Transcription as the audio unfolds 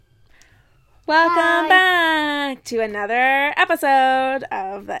Welcome back to another episode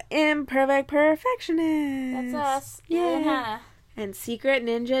of The Imperfect Perfectionist. That's us. Yeah. And Secret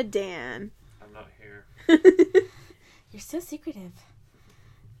Ninja Dan. I'm not here. You're so secretive.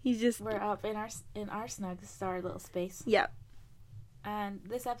 We're up in our snug. This is our little space. Yep. And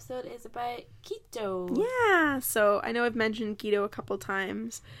this episode is about keto. Yeah. So I know I've mentioned keto a couple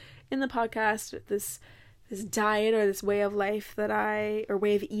times in the podcast. This diet or this way of life or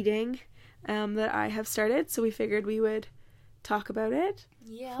way of eating that I have started. So we figured we would talk about it.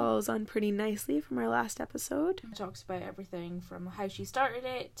 Yeah. Follows on pretty nicely from our last episode. It talks about everything from how she started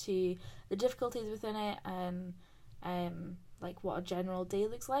it to the difficulties within it and like what a general day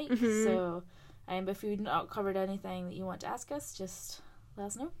looks like. Mm-hmm. So if we've not covered anything that you want to ask us, just let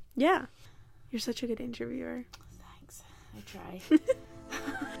us know. Yeah. You're such a good interviewer. Thanks. I try.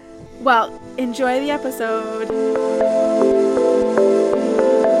 Well, enjoy the episode.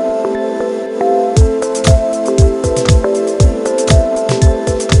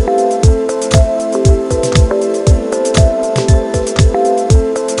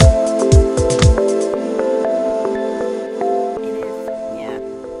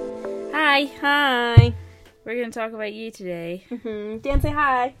 Hi. We're going to talk about you today. Mm-hmm. Dan, say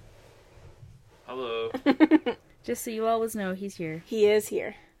hi. Hello. Just so you always know, he's here. He is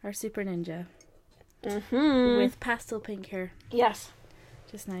here. Our super ninja. Mm-hmm. With pastel pink hair. Yes.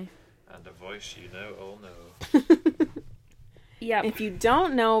 Just now. And a voice you know all know. Yeah. If you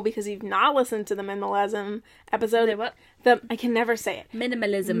don't know because you've not listened to the minimalism episode, what? I can never say it.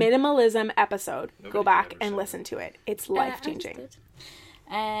 Minimalism Episode. Nobody Go back can ever and say listen to it. It's life-changing.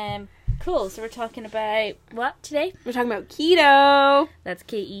 Cool. So we're talking about what today? We're talking about keto. That's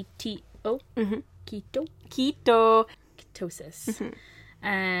Keto. Mm-hmm. Keto. Keto. Ketosis.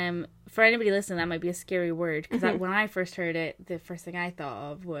 For anybody listening, that might be a scary word because when I first heard it, the first thing I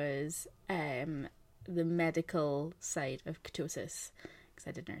thought of was the medical side of ketosis because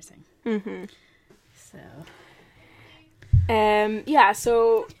I did nursing. Mm-hmm. So.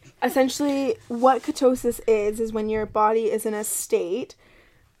 So essentially what ketosis is when your body is in a state,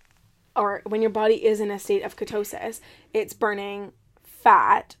 or when your body is in a state of ketosis, it's burning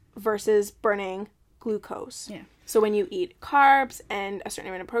fat versus burning glucose. Yeah. So when you eat carbs and a certain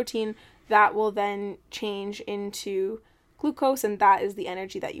amount of protein, that will then change into glucose, and that is the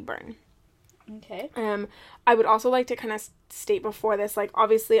energy that you burn. Okay. I would also like to kind of state before this, like,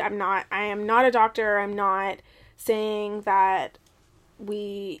 obviously I am not a doctor. I'm not saying that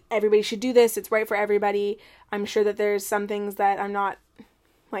everybody should do this. It's right for everybody. I'm sure that there's some things that I'm not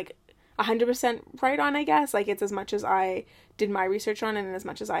like 100% right on, I guess. Like, it's as much as I did my research on and as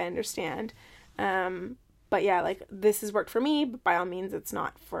much as I understand. But yeah, like, this has worked for me, but by all means it's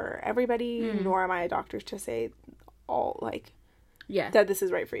not for everybody, nor am I a doctor to say that this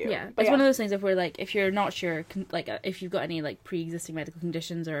is right for you. Yeah, but it's one of those things if you're not sure, like if you've got any like pre-existing medical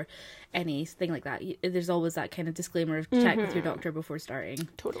conditions or anything like that, there's always that kind of disclaimer of check with your doctor before starting.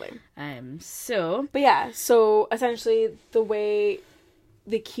 Totally. So essentially the way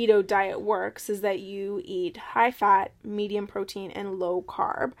the keto diet works is that you eat high fat, medium protein, and low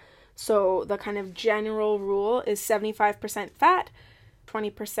carb. So the kind of general rule is 75% fat,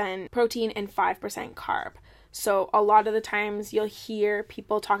 20% protein, and 5% carb. So a lot of the times you'll hear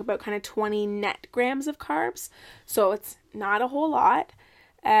people talk about kind of 20 net grams of carbs. So it's not a whole lot.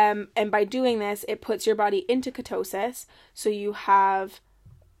 And by doing this, it puts your body into ketosis. So you have,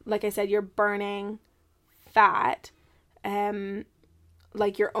 like I said, you're burning fat,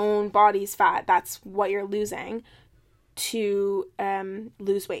 like your own body's fat. That's what you're losing to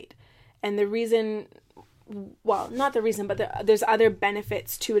lose weight. And the reason... well, not the reason, but there's other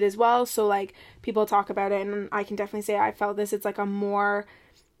benefits to it as well. So, like, people talk about it, and I can definitely say I felt this. It's like a more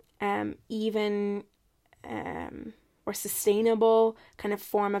even or sustainable kind of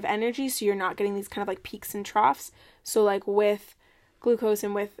form of energy. So you're not getting these kind of like peaks and troughs. So, like, with glucose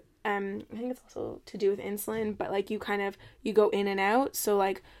and with I think it's also to do with insulin, but like you go in and out. So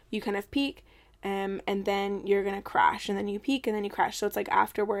like you kind of peak. And then you're going to crash, and then you peak, and then you crash. So it's like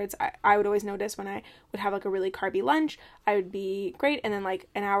afterwards, I would always notice when I would have like a really carby lunch, I would be great. And then like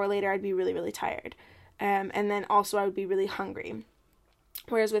an hour later, I'd be really, really tired. And then also I would be really hungry.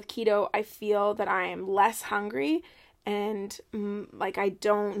 Whereas with keto, I feel that I am less hungry and like I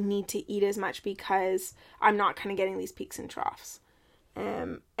don't need to eat as much because I'm not kind of getting these peaks and troughs.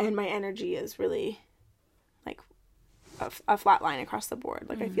 And my energy is really like a flat line across the board.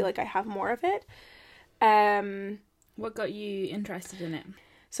 Like I feel like I have more of it. What got you interested in it?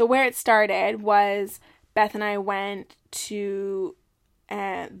 So where it started was Beth and I went to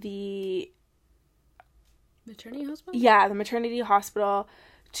the maternity hospital? Yeah, the maternity hospital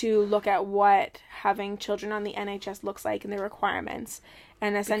to look at what having children on the NHS looks like and the requirements.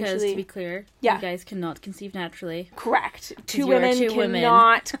 And essentially, because to be clear, yeah, you guys cannot conceive naturally. Correct. Two women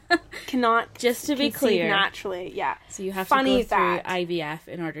cannot just to be conceive clear naturally. Yeah. So you have to go through IVF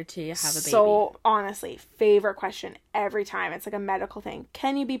in order to have a baby. So honestly, favorite question every time. It's like a medical thing.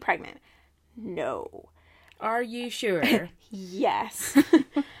 Can you be pregnant? No. Are you sure? Yes.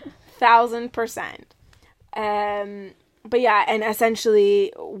 1,000%. But yeah, and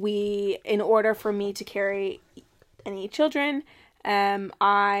essentially in order for me to carry any children,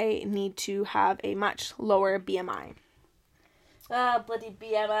 I need to have a much lower BMI. Ah, bloody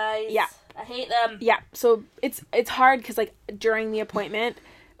BMIs. Yeah. I hate them. Yeah. So it's hard because like during the appointment,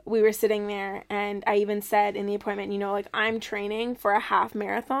 we were sitting there and I even said in the appointment, you know, like I'm training for a half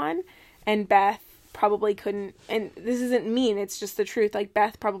marathon and Beth probably couldn't, and this isn't mean, it's just the truth. Like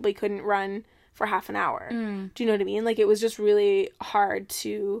Beth probably couldn't run for half an hour. Do you know what I mean? Like it was just really hard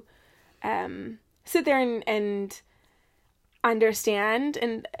to sit there and understand.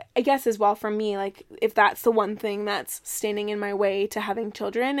 And I guess as well for me, like if that's the one thing that's standing in my way to having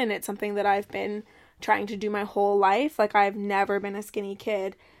children, and it's something that I've been trying to do my whole life, like I've never been a skinny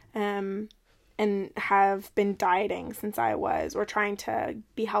kid, and have been dieting since I was, or trying to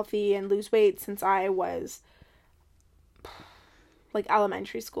be healthy and lose weight since I was like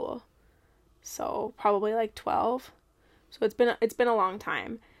elementary school. So probably like 12. So it's been a long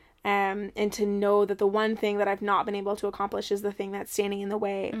time. And to know that the one thing that I've not been able to accomplish is the thing that's standing in the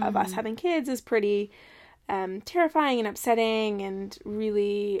way of us having kids is pretty terrifying and upsetting and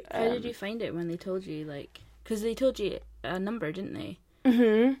really... How did you find it when they told you, like... Because they told you a number, didn't they?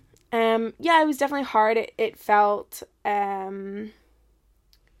 Mm-hmm. Yeah, it was definitely hard. It felt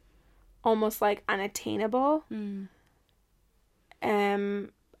almost like unattainable. And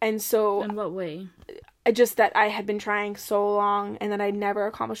so... In what way? Just that I had been trying so long and that I'd never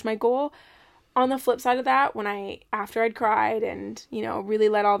accomplished my goal. On the flip side of that, after I'd cried and, you know, really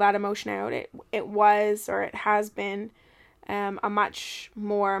let all that emotion out, it has been a much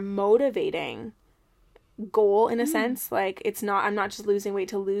more motivating goal in a sense. Like I'm not just losing weight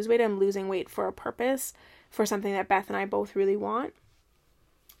to lose weight. I'm losing weight for a purpose, for something that Beth and I both really want.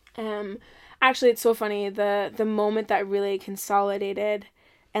 Actually, it's so funny. The moment that really consolidated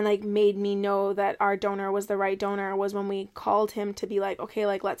and like made me know that our donor was the right donor was when we called him to be like, okay,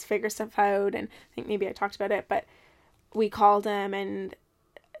 like let's figure stuff out. And I think maybe I talked about it, but we called him and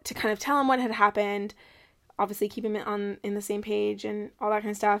to kind of tell him what had happened, obviously keep him in the same page and all that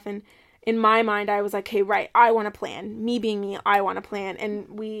kind of stuff. And in my mind, I was like, hey, right, I want a plan. Me being me, I want a plan.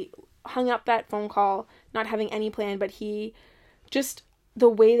 And we hung up that phone call, not having any plan, but he just, the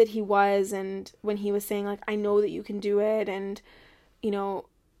way that he was, and when he was saying like, I know that you can do it, and you know,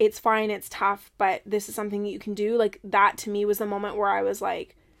 it's fine, it's tough, but this is something that you can do. Like that to me was the moment where I was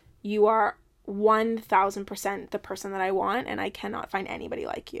like, you are 1,000% the person that I want, and I cannot find anybody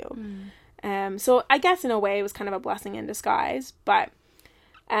like you. So I guess in a way it was kind of a blessing in disguise. But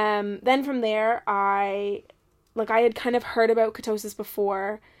then from there, I had kind of heard about ketosis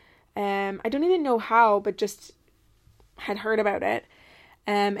before. I don't even know how, but just had heard about it.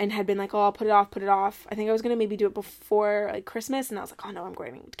 And had been like, oh, I'll put it off. I think I was going to maybe do it before like Christmas. And I was like, oh no, I'm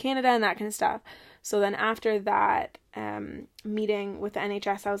going to Canada and that kind of stuff. So then after that meeting with the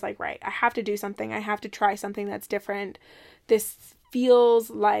NHS, I was like, right, I have to do something. I have to try something that's different. This feels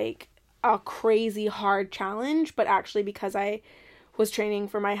like a crazy hard challenge, but actually because I was training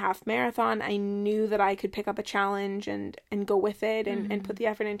for my half marathon, I knew that I could pick up a challenge and go with it and put the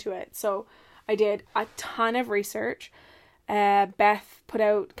effort into it. So I did a ton of research. Beth put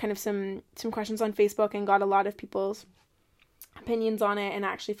out kind of some questions on Facebook and got a lot of people's opinions on it, and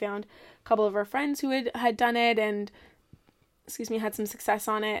actually found a couple of our friends who had done it and had some success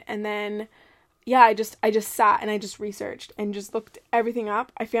on it. And then I just sat and I just researched and just looked everything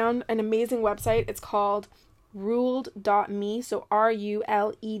up. I found an amazing website. It's called ruled.me, so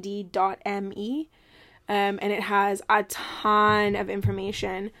RULED.me, and it has a ton of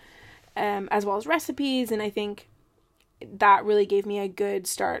information as well as recipes, and I think that really gave me a good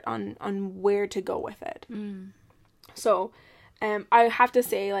start on where to go with it. So I have to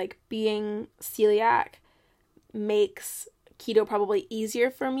say, like, being celiac makes keto probably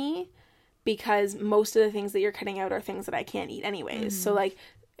easier for me, because most of the things that you're cutting out are things that I can't eat anyways. So like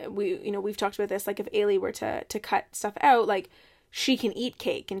we've talked about this, like if Ailey were to cut stuff out, like she can eat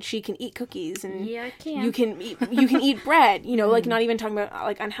cake and she can eat cookies, and yeah, I can. you can eat bread, you know, like not even talking about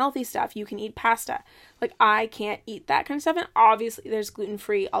like unhealthy stuff. You can eat pasta. Like I can't eat that kind of stuff, and obviously there's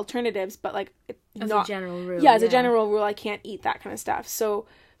gluten-free alternatives, but like as a general rule. Yeah, as a general rule, I can't eat that kind of stuff. So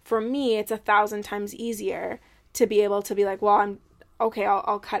for me, it's 1,000 times easier to be able to be like, well, okay,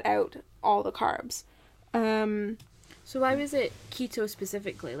 I'll cut out all the carbs. So why was it keto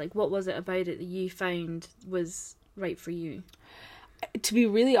specifically? Like, what was it about it that you found was right for you? To be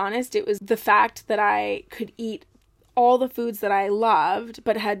really honest, it was the fact that I could eat all the foods that I loved,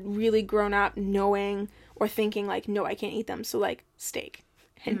 but had really grown up knowing or thinking like, no, I can't eat them. So like steak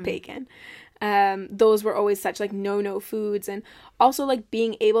and bacon. Those were always such like no foods. And also like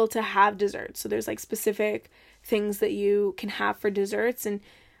being able to have desserts. So there's like specific things that you can have for desserts, and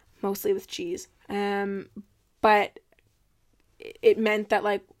mostly with cheese. But it meant that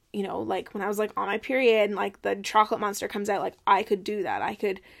like, you know, like when I was like on my period and like the chocolate monster comes out, like I could do that. I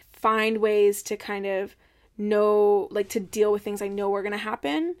could find ways to kind of know, like to deal with things I know were going to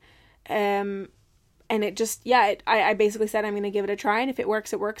happen. And it just, I basically said, I'm going to give it a try. And if it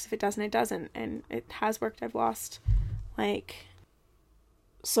works, it works. If it doesn't, it doesn't. And it has worked. I've lost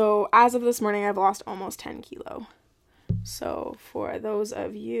so as of this morning, I've lost almost 10 kilo. So for those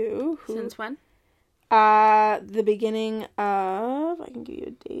of you who... Since when? The beginning of, I can give you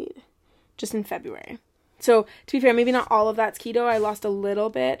a date, just in February. So to be fair, maybe not all of that's keto. I lost a little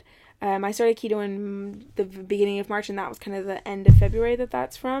bit. I started keto in the beginning of March, and that was kind of the end of February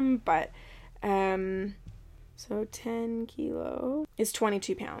that's from. But, so 10 kilo is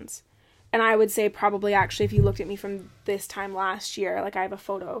 22 pounds. And I would say probably actually, if you looked at me from this time last year, like I have a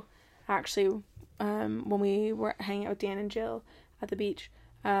photo actually, when we were hanging out with Dan and Jill at the beach.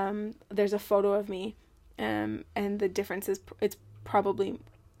 There's a photo of me, and the difference is it's probably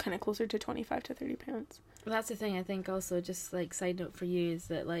kind of closer to 25 to 30 pounds. Well, that's the thing. I think also, just like side note for you, is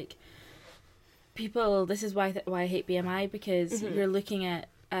that like people, this is why I hate BMI, because you're looking at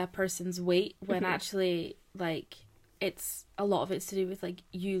a person's weight when actually like it's a lot of it's to do with like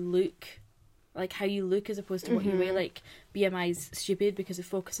you look, like how you look as opposed to what you weigh. Like BMI is stupid because it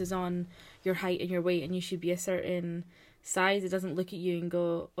focuses on your height and your weight, and you should be a certain size. It doesn't look at you and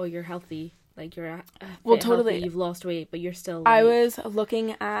go, oh, you're healthy, like you're totally healthy, you've lost weight, but you're still I was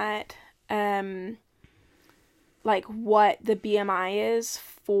looking at like what the BMI is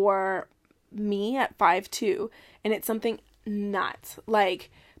for me at 5'2", and it's something nuts, like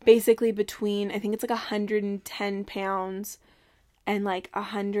basically between, I think it's like 110 pounds and like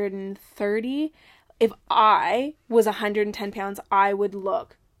 130. If I was 110 pounds, I would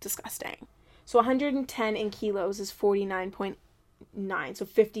look disgusting. So 110 in kilos is 49.9, so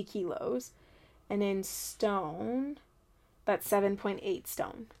 50 kilos. And in stone, that's 7.8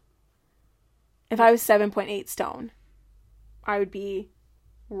 stone. If I was 7.8 stone, I would be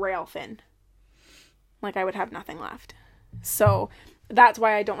rail thin. Like I would have nothing left. So that's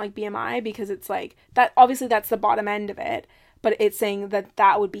why I don't like BMI, because it's like, that obviously that's the bottom end of it, but it's saying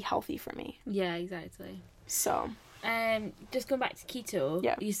that would be healthy for me. Yeah, exactly. So... just going back to keto,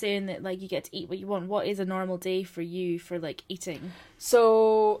 you're saying that like you get to eat what you want. What is a normal day for you for like eating?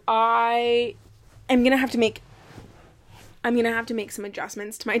 So I'm gonna have to make some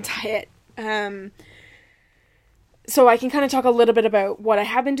adjustments to my diet. So I can kind of talk a little bit about what I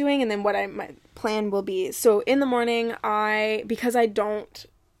have been doing and then what my plan will be. So in the morning, because I don't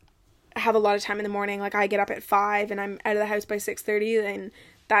have a lot of time in the morning, like I get up at 5 and I'm out of the house by 6:30, and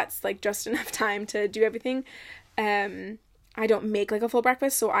that's like just enough time to do everything. I don't make like a full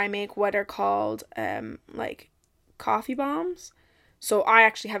breakfast, so I make what are called like coffee bombs. So I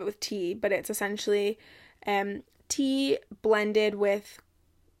actually have it with tea, but it's essentially tea blended with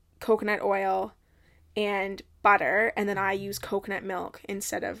coconut oil and butter, and then I use coconut milk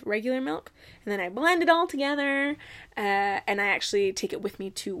instead of regular milk, and then I blend it all together, and I actually take it with me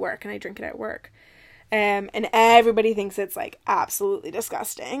to work, and I drink it at work. And everybody thinks it's like absolutely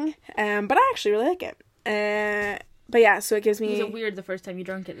disgusting, but I actually really like it. But yeah, so it gives me... Was it weird the first time you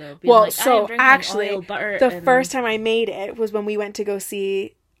drank it though? Well, like, so actually, oil, butter, the first time I made it was when we went to go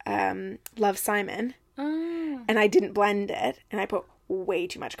see Love, Simon. Oh. And I didn't blend it, and I put way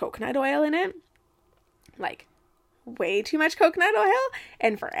too much coconut oil in it. Like, way too much coconut oil.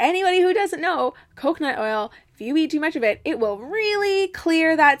 And for anybody who doesn't know, coconut oil, if you eat too much of it, it will really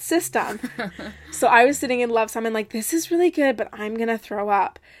clear that system. So I was sitting in Love, Simon like, this is really good, but I'm gonna throw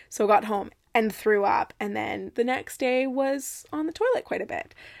up. So I got home and threw up, and then the next day was on the toilet quite a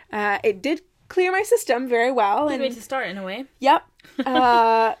bit. It did clear my system very well. Good way to start, in a way. Yep.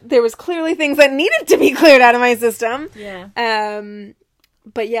 There was clearly things that needed to be cleared out of my system. Yeah.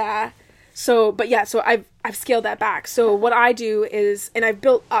 So I've scaled that back. So what I do is, and I've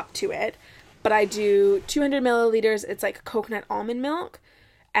built up to it, but I do 200 milliliters. It's like coconut almond milk,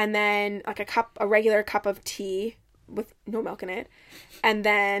 and then like a regular cup of tea with no milk in it. And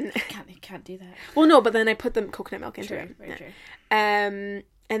then You can't do that. Well, no, but then I put the coconut milk into it. Very true. And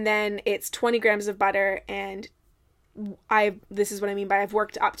then it's 20 grams of butter and this is what I mean by I've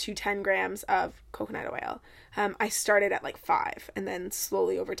worked up to 10 grams of coconut oil. I started at like 5 and then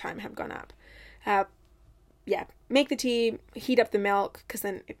slowly over time have gone up. Yeah, make the tea, heat up the milk, because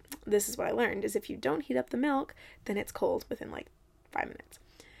then this is what I learned is if you don't heat up the milk, then it's cold within like 5 minutes.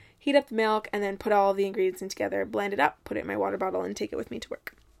 Heat up the milk and then put all the ingredients in together, blend it up, put it in my water bottle and take it with me to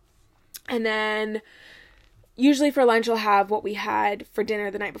work. And then usually for lunch, I'll have what we had for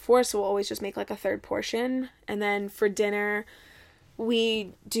dinner the night before. So we'll always just make like a third portion. And then for dinner,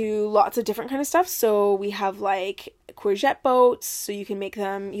 we do lots of different kind of stuff. So we have like courgette boats. So you can make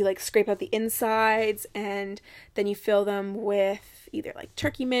them, you like scrape out the insides and then you fill them with either like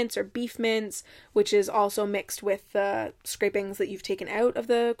turkey mince or beef mince, which is also mixed with the scrapings that you've taken out of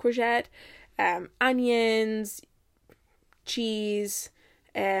the courgette, onions, cheese,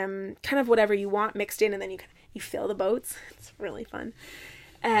 kind of whatever you want mixed in, and then you fill the boats. It's really fun.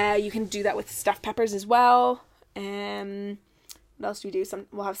 You can do that with stuffed peppers as well. What else do we do?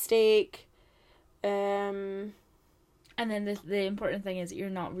 We'll have steak. And then the important thing is that you're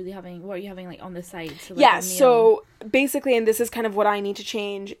not really having, what are you having like on the side? So like yeah, so basically, and this is kind of what I need to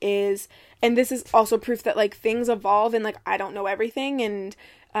change is, and this is also proof that like things evolve and like I don't know everything and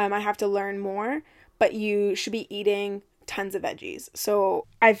I have to learn more, but you should be eating tons of veggies. So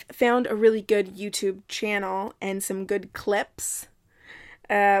I've found a really good YouTube channel and some good clips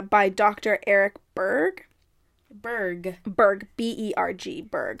by Dr. Eric Berg. Berg, B-E-R-G,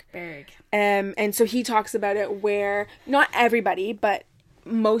 Berg. Berg. And so he talks about it where not everybody, but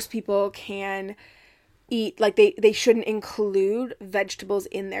most people can eat, like they shouldn't include vegetables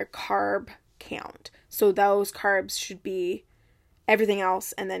in their carb count. So those carbs should be everything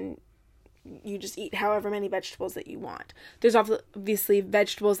else, and then you just eat however many vegetables that you want. There's obviously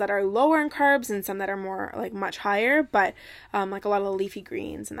vegetables that are lower in carbs and some that are more like much higher, but like a lot of the leafy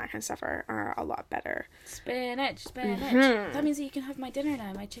greens and that kind of stuff are a lot better. Spinach. Mm-hmm. That means that you can have my dinner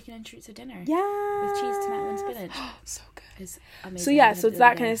now, my chicken and shoots of dinner. Yeah. With cheese, tomato and spinach. So good. It's amazing. So yeah, so it's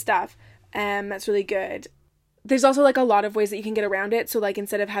that kind of stuff. That's really good. There's also like a lot of ways that you can get around it. So like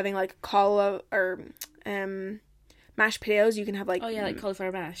instead of having like cauliflower or mashed potatoes, you can have like like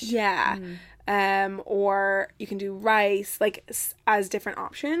cauliflower mash. Yeah. Or you can do rice, like as different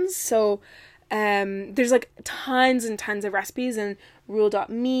options. So there's like tons and tons of recipes, and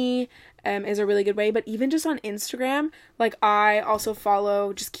rule.me is a really good way. But even just on Instagram, like I also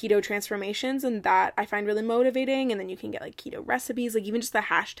follow just keto transformations, and that I find really motivating. And then you can get like keto recipes, like even just the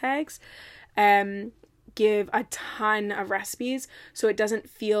hashtags give a ton of recipes, so it doesn't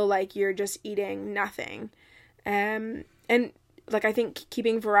feel like you're just eating nothing. And like I think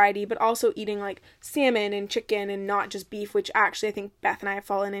keeping variety, but also eating like salmon and chicken and not just beef, which actually I think Beth and I have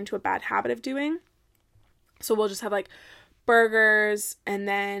fallen into a bad habit of doing. So we'll just have like burgers and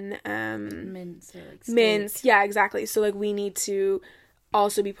then mince, or like steak. Mince, yeah, exactly. So like we need to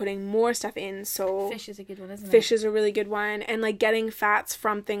also be putting more stuff in. So fish is a good one, isn't it? Fish is a really good one, and like getting fats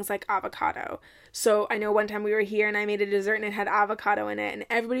from things like avocado. So I know one time we were here and I made a dessert and it had avocado in it, and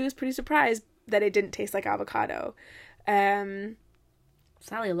everybody was pretty surprised that it didn't taste like avocado.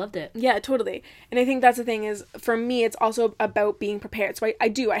 Sally loved it. Yeah, totally. And I think that's the thing is, for me, it's also about being prepared. So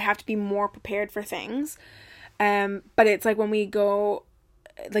I have to be more prepared for things. But it's like when we go,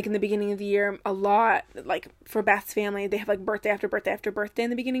 like in the beginning of the year, a lot, like for Beth's family, they have like birthday after birthday after birthday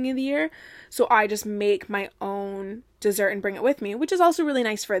in the beginning of the year. So I just make my own dessert and bring it with me, which is also really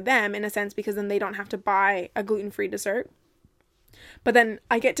nice for them in a sense, because then they don't have to buy a gluten-free dessert. But then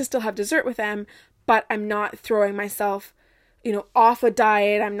I get to still have dessert with them, but I'm not throwing myself, off a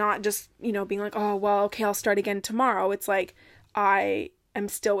diet. I'm not just, being like, oh, well, okay, I'll start again tomorrow. It's like I am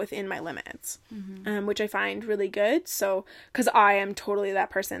still within my limits, which I find really good. So, because I am totally that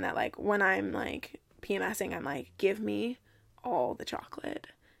person that like when I'm like PMSing, I'm like, give me all the chocolate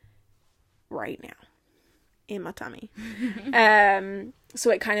right now in my tummy. So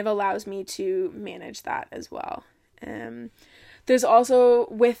it kind of allows me to manage that as well. There's also,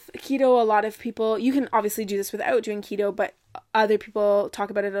 with keto, a lot of people, you can obviously do this without doing keto, but other people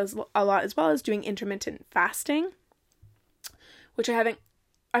talk about it a lot as well as doing intermittent fasting, which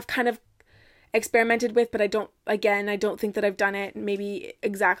I've kind of experimented with, but I don't think that I've done it maybe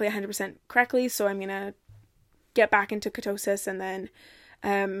exactly 100% correctly. So I'm going to get back into ketosis, and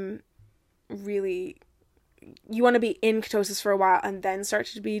then really, you want to be in ketosis for a while and then start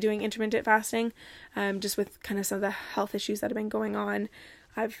to be doing intermittent fasting. Just with kind of some of the health issues that have been going on,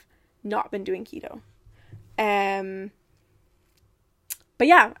 I've not been doing keto. But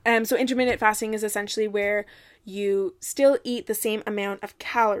yeah, so intermittent fasting is essentially where you still eat the same amount of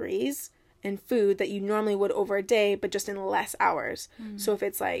calories and food that you normally would over a day, but just in less hours. So if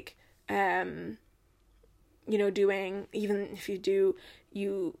it's like, you know, doing, even if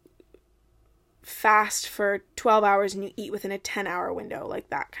you fast for 12 hours and you eat within a 10-hour window, like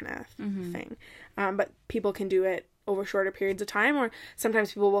that kind of thing. But people can do it over shorter periods of time, or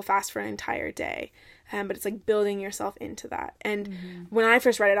sometimes people will fast for an entire day. But it's like building yourself into that. And when I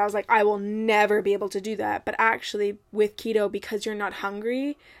first read it, I was like, I will never be able to do that. But actually with keto, because you're not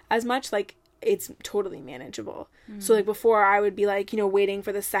hungry as much, like it's totally manageable. So like before I would be like, you know, waiting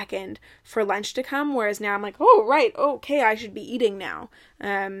for the second for lunch to come. Whereas now I'm like, oh, right. Okay. I should be eating now.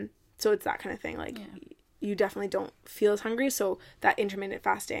 So it's that kind of thing. Like you definitely don't feel as hungry. So that intermittent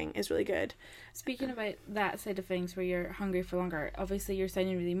fasting is really good. Speaking about that side of things where you're hungry for longer, obviously you're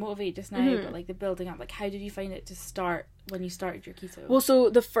sounding really motivated just now, but like the building up, like how did you find it to start when you started your keto? Well,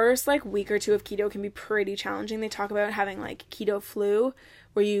 so the first like week or two of keto can be pretty challenging. They talk about having like keto flu,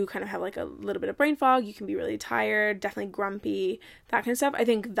 where you kind of have like a little bit of brain fog. You can be really tired, definitely grumpy, that kind of stuff. I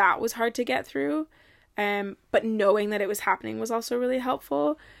think that was hard to get through. But knowing that it was happening was also really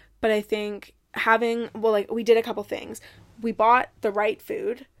helpful. But I think we did a couple things. We bought the right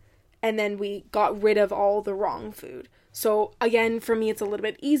food, and then we got rid of all the wrong food. So again, for me, it's a little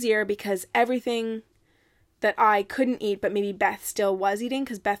bit easier because everything that I couldn't eat, but maybe Beth still was eating,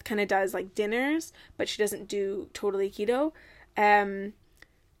 because Beth kind of does like dinners, but she doesn't do totally keto.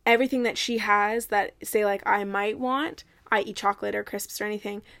 Everything that she has that say like I might want, I eat chocolate or crisps or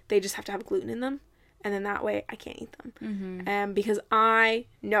anything, they just have to have gluten in them. And then that way I can't eat them. Because I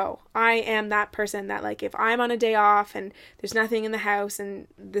know I am that person that like if I'm on a day off and there's nothing in the house, and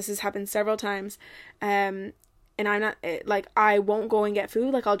this has happened several times, and I'm not like, I won't go and get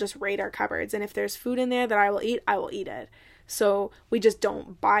food. Like I'll just raid our cupboards, and if there's food in there that I will eat it. So we just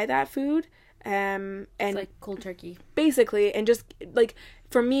don't buy that food. And it's like cold turkey basically. And just like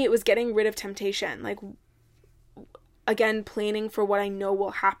for me, it was getting rid of temptation. Like again, planning for what I know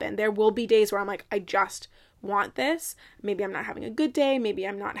will happen. There will be days where I'm like, I just want this. Maybe I'm not having a good day. Maybe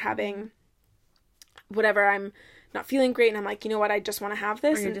I'm not having whatever. I'm not feeling great. And I'm like, you know what? I just want to have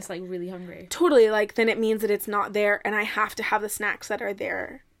this. Or you're just like really hungry. Totally. Like then it means that it's not there, and I have to have the snacks that are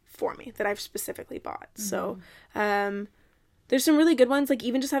there for me that I've specifically bought. So, there's some really good ones. Like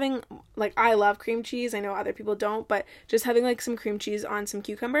even just having, like I love cream cheese. I know other people don't, but just having like some cream cheese on some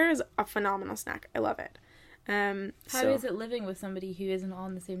cucumber is a phenomenal snack. I love it. How is it living with somebody who isn't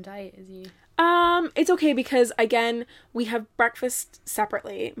on the same diet as you? It's okay because again, we have breakfast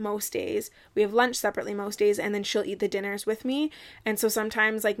separately most days. We have lunch separately most days, and then she'll eat the dinners with me. And so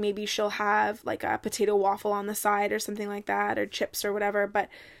sometimes like maybe she'll have like a potato waffle on the side or something like that, or chips or whatever, but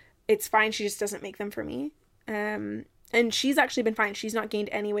it's fine. She just doesn't make them for me. And she's actually been fine. She's not gained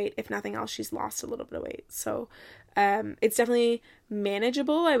any weight. If nothing else, she's lost a little bit of weight. So, it's definitely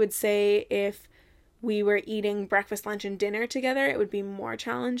manageable. I would say if we were eating breakfast, lunch, and dinner together, it would be more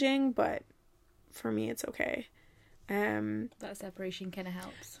challenging, but for me, it's okay. That separation kind of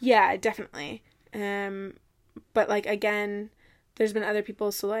helps. Yeah, definitely. But like, again, there's been other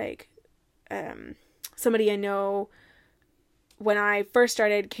people. So like, somebody I know when I first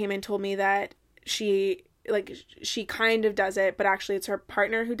started came and told me that she kind of does it, but actually it's her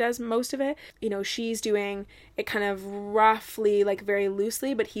partner who does most of it. You know, she's doing it kind of roughly, like very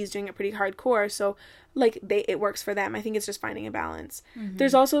loosely, but he's doing it pretty hardcore. So like it works for them. I think it's just finding a balance.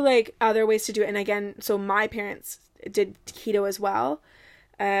 There's also like other ways to do it. And again, so my parents did keto as well.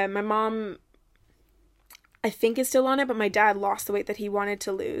 My mom, I think, is still on it, but my dad lost the weight that he wanted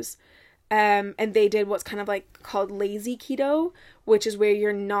to lose. And they did what's kind of like called lazy keto, which is where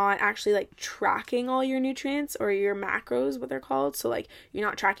you're not actually like tracking all your nutrients or your macros, what they're called. So like you're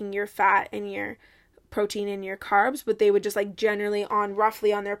not tracking your fat and your protein and your carbs, but they would just like generally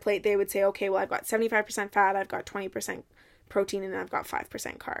roughly on their plate, they would say, okay, well, I've got 75% fat, I've got 20% protein, and I've got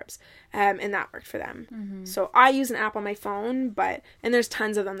 5% carbs. And that worked for them. So I use an app on my phone, and there's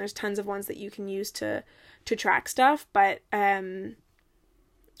tons of them. There's tons of ones that you can use to track stuff, but,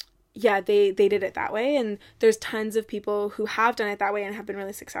 yeah, they did it that way, and there's tons of people who have done it that way and have been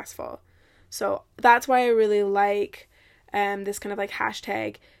really successful. So that's why I really like this kind of like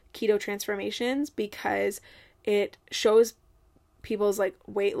hashtag keto transformations, because it shows people's like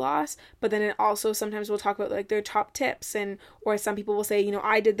weight loss, but then it also sometimes will talk about like their top tips, or some people will say, you know,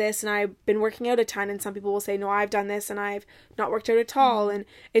 I did this and I've been working out a ton, and some people will say, no, I've done this and I've not worked out at all. And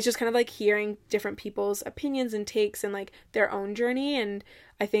it's just kind of like hearing different people's opinions and takes and like their own journey. And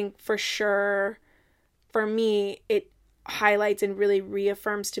I think for sure for me, it highlights and really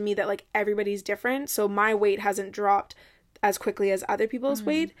reaffirms to me that like everybody's different. So my weight hasn't dropped as quickly as other people's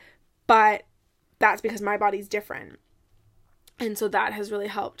weight, but that's because my body's different. And so that has really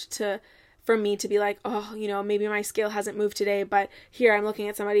helped to for me to be like, oh, maybe my scale hasn't moved today, but here I'm looking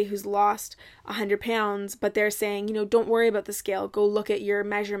at somebody who's lost 100 pounds, but they're saying, don't worry about the scale. Go look at your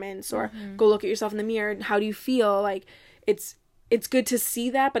measurements, or go look at yourself in the mirror. How do you feel? Like, it's good to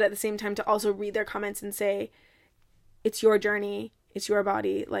see that, but at the same time to also read their comments and say, it's your journey, it's your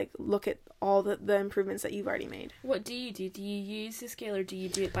body. Like, look at all the improvements that you've already made. What do you do? Do you use the scale, or do you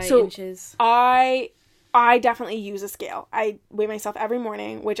do it by So inches? I definitely use a scale. I weigh myself every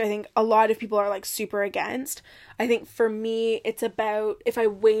morning, which I think a lot of people are like super against. I think for me, it's about, if I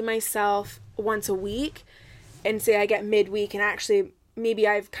weigh myself once a week and say I get midweek and actually maybe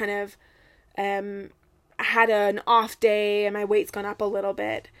I've kind of had an off day and my weight's gone up a little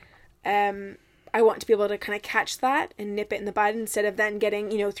bit, I want to be able to kind of catch that and nip it in the bud instead of then getting,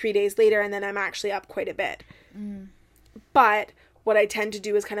 3 days later and then I'm actually up quite a bit. But what I tend to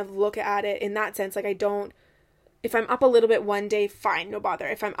do is kind of look at it in that sense. Like, if I'm up a little bit one day, fine, no bother.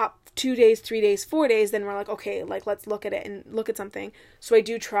 If I'm up 2 days, 3 days, 4 days, then we're like, okay, like, let's look at it and look at something. So I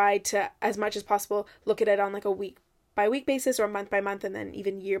do try to, as much as possible, look at it on like a week by week basis or month by month and then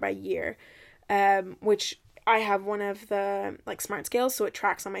even year by year, which I have one of the like smart scales, so it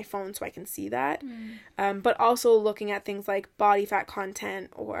tracks on my phone so I can see that. But also looking at things like body fat content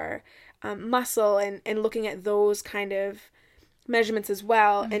or muscle and looking at those kind of measurements as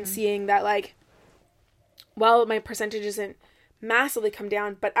well, and seeing that, like, well, my percentage isn't massively come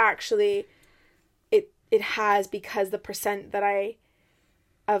down, but actually it has, because the percent that I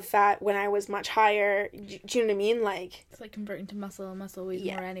of fat when I was much higher, do you know what I mean? Like, it's like converting to muscle weighs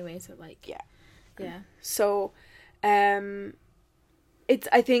more anyway, so like yeah. So it's,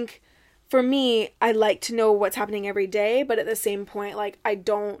 I think for me, I like to know what's happening every day, but at the same point, like, I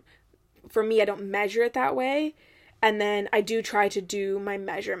don't measure it that way. And then I do try to do my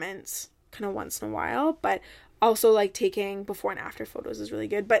measurements kind of once in a while, but also like taking before and after photos is really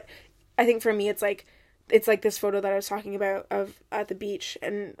good. But I think for me, it's like this photo that I was talking about of at the beach.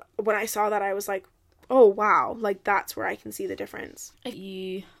 And when I saw that, I was like, oh, wow, like, that's where I can see the difference.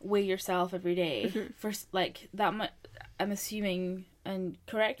 You weigh yourself every day. First, like, that might, I'm assuming, and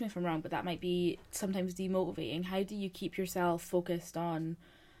correct me if I'm wrong, but that might be sometimes demotivating. How do you keep yourself focused on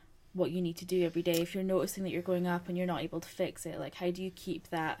what you need to do every day if you're noticing that you're going up and you're not able to fix it? Like, how do you keep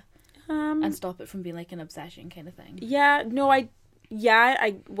that and stop it from being like an obsession kind of thing? I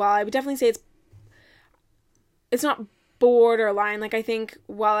would definitely say it's not borderline. Like, I think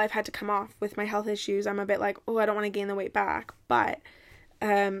while I've had to come off with my health issues, I'm a bit like, oh, I don't want to gain the weight back, but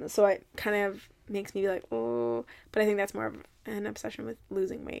so it kind of makes me be like, oh, but I think that's more of an obsession with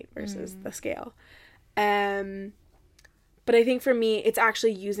losing weight versus the scale. But I think for me, it's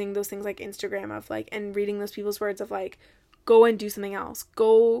actually using those things like Instagram of like, and reading those people's words of like, go and do something else.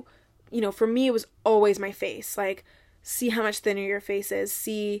 Go, for me, it was always my face. Like, see how much thinner your face is.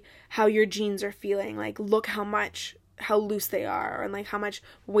 See how your jeans are feeling. Like, look how loose they are, and like how much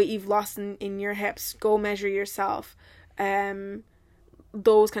weight you've lost in your hips. Go measure yourself.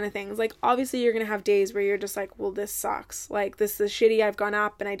 Those kind of things. Like, obviously you're going to have days where you're just like, well, this sucks. Like, this is shitty. I've gone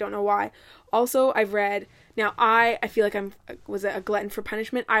up and I don't know why. Also, I've read, now I feel like was a glutton for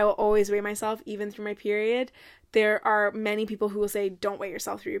punishment. I will always weigh myself even through my period. There are many people who will say, don't weigh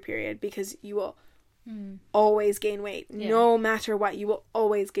yourself through your period because you will always gain weight. Yeah. No matter what, you will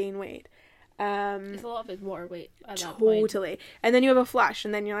always gain weight. It's a lot of it's water weight at that totally point. And then you have a flush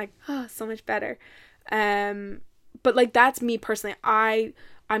and then you're like, oh, so much better. But like, that's me personally. I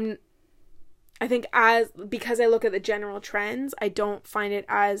think because I look at the general trends, I don't find it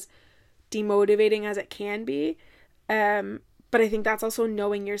as demotivating as it can be. But I think that's also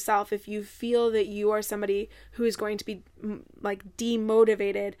knowing yourself. If you feel that you are somebody who is going to be like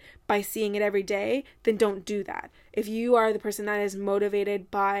demotivated by seeing it every day, then don't do that. If you are the person that is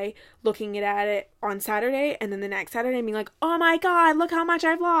motivated by looking at it on Saturday and then the next Saturday and being like, oh my God, look how much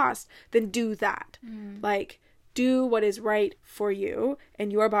I've lost, then do that. Like, do what is right for you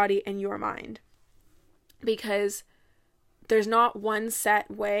and your body and your mind. Because there's not one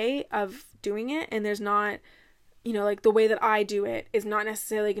set way of doing it, and there's not, like, the way that I do it is not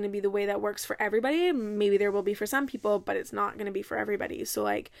necessarily going to be the way that works for everybody. Maybe there will be for some people, but it's not going to be for everybody. So,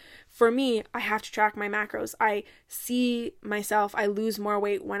 like, for me, I have to track my macros. I see myself, I lose more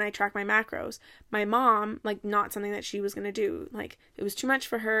weight when I track my macros. My mom, like, not something that she was going to do. Like, it was too much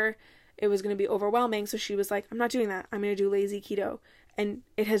for her. It was going to be overwhelming. So she was like, I'm not doing that. I'm going to do lazy keto. And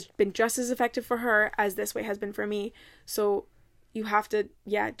it has been just as effective for her as this way has been for me. So you have to,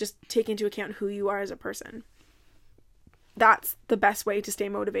 just take into account who you are as a person. That's the best way to stay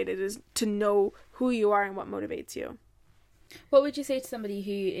motivated, is to know who you are and what motivates you. What would you say to somebody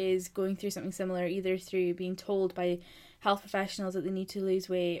who is going through something similar, either through being told by health professionals that they need to lose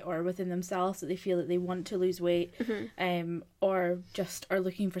weight, or within themselves that they feel that they want to lose weight, or just are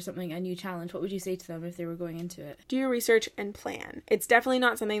looking for something, a new challenge, what would you say to them if they were going into it? Do your research and plan. It's definitely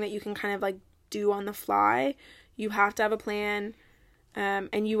not something that you can kind of like do on the fly. You have to have a plan,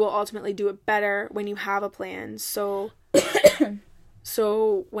 and you will ultimately do it better when you have a plan. So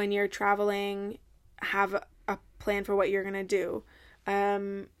so when you're traveling, have a plan for what you're gonna do.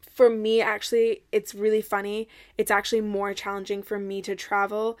 For me, actually, it's really funny. It's actually more challenging for me to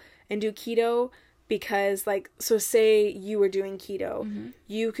travel and do keto because, like, so say you were doing keto,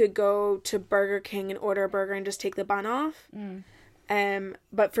 you could go to Burger King and order a burger and just take the bun off.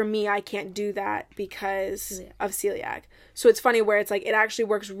 But for me, I can't do that because of celiac. So it's funny where it's like, it actually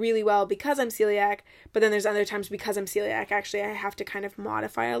works really well because I'm celiac, but then there's other times because I'm celiac, actually, I have to kind of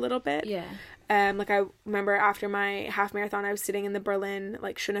modify a little bit. Yeah. Like I remember after my half marathon, I was sitting in the Berlin,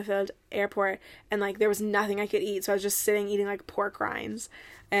 like Schönefeld airport, and like there was nothing I could eat. So I was just sitting eating like pork rinds.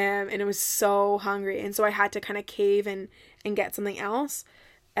 And it was so hungry. And so I had to kind of cave and get something else.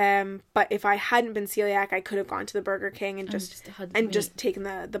 But if I hadn't been celiac, I could have gone to the Burger King and just taken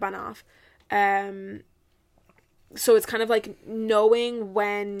the bun off. So it's kind of like knowing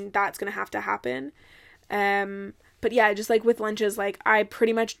when that's going to have to happen. But yeah, just like with lunches, like I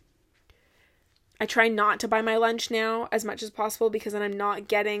try not to buy my lunch now as much as possible because then I'm not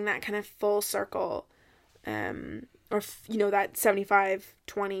getting that kind of full circle, or, you know, that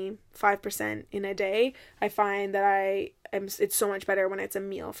 75% in a day. I find that it's so much better when it's a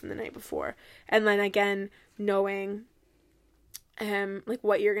meal from the night before. And then again, knowing, like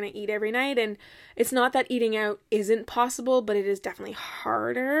what you're going to eat every night. And it's not that eating out isn't possible, but it is definitely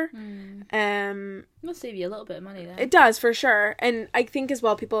harder. It'll save you a little bit of money then. It does, for sure. And I think as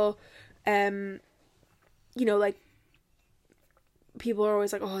well, people, you know, like, people are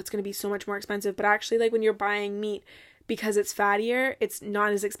always like, oh, it's going to be so much more expensive. But actually, like, when you're buying meat, because it's fattier, it's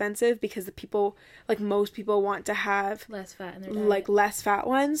not as expensive because the people, like, most people want to have less fat in their diet. Like, less fat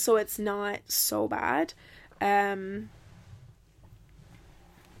ones. So it's not so bad. But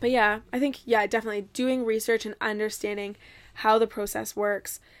yeah, I think, yeah, definitely doing research and understanding how the process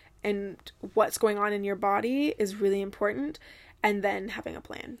works and what's going on in your body is really important. And then having a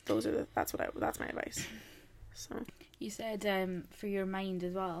plan. That's my advice. So you said for your mind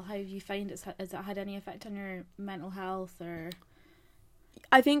as well. How have you find has it had any effect on your mental health? Or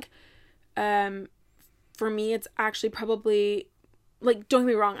I think for me it's actually probably, like, don't get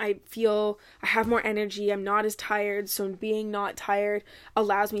me wrong, I feel I have more energy, I'm not as tired, so being not tired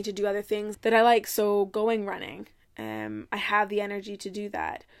allows me to do other things that I like. So going running, I have the energy to do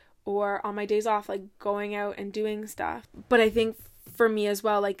that, or on my days off, like going out and doing stuff. But I think for me as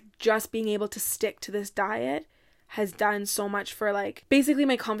well, like, just being able to stick to this diet has done so much for, like, basically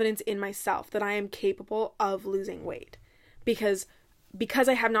my confidence in myself that I am capable of losing weight. Because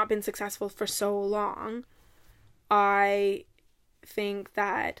I have not been successful for so long, I think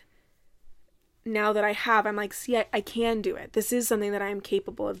that now that I have, I'm like, see, I can do it. This is something that I am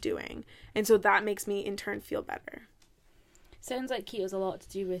capable of doing. And so that makes me in turn feel better. Sounds like keto's a lot to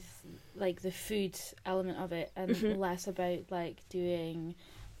do with, like, the food element of it, and less about, like, doing,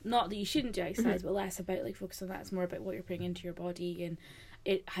 not that you shouldn't do exercise, but less about, like, focus on that. It's more about what you're putting into your body and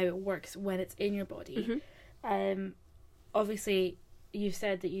how it works when it's in your body. Obviously, you've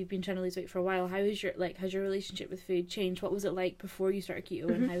said that you've been trying to lose weight for a while. Has your relationship with food changed? What was it like before you started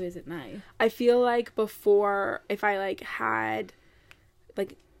keto, and how is it now? I feel like before, if I, like, had,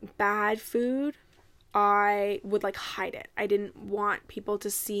 like, bad food, I would, like, hide it. I didn't want people to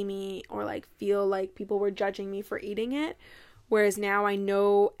see me or, like, feel like people were judging me for eating it. Whereas now I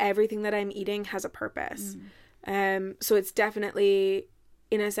know everything that I'm eating has a purpose. So it's definitely,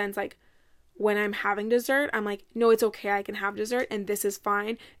 in a sense, like, when I'm having dessert, I'm like, no, it's okay. I can have dessert and this is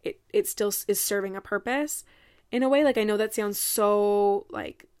fine. It still is serving a purpose in a way. Like, I know that sounds so,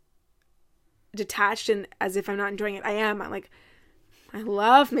 like, detached and as if I'm not enjoying it. I am. I'm like, I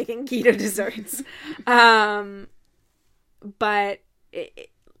love making keto desserts. But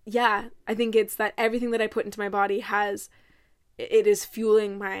yeah, I think it's that everything that I put into my body it is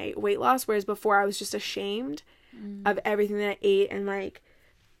fueling my weight loss. Whereas before I was just ashamed of everything that I ate, and like,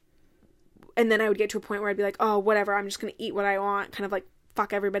 and then I would get to a point where I'd be like, oh, whatever, I'm just going to eat what I want, kind of like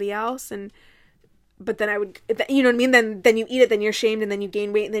fuck everybody else. But then I would, you know what I mean? Then you eat it, then you're shamed, and then you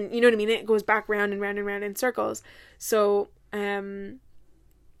gain weight, and then, you know what I mean? It goes back round and round and round in circles. So,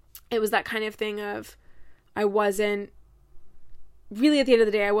 it was that kind of thing of, I wasn't really, at the end of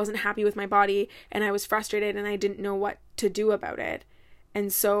the day, I wasn't happy with my body, and I was frustrated, and I didn't know what to do about it.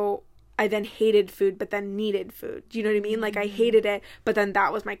 And so I then hated food, but then needed food. Do you know what I mean? Like, I hated it, but then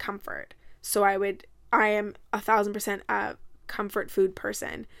that was my comfort. So I would I am 1,000% a comfort food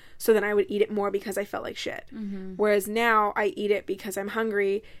person. So then I would eat it more because I felt like shit. Mm-hmm. Whereas now I eat it because I'm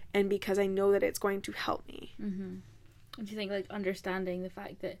hungry and because I know that it's going to help me. Mm-hmm. Do you think, like, understanding the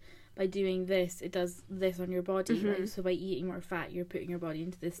fact that by doing this, it does this on your body, like, so by eating more fat, you're putting your body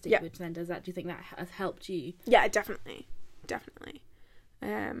into this state, which then does that, do you think that has helped you? Yeah, definitely.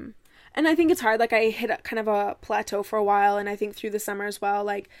 And I think it's hard. Like, I hit kind of a plateau for a while, and I think through the summer as well,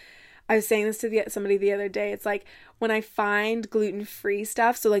 like, I was saying this to somebody the other day, it's like, when I find gluten-free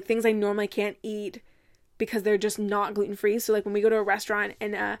stuff, so, like, things I normally can't eat because they're just not gluten-free, so, like, when we go to a restaurant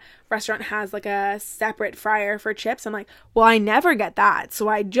and a restaurant has, like, a separate fryer for chips, I'm like, well, I never get that, so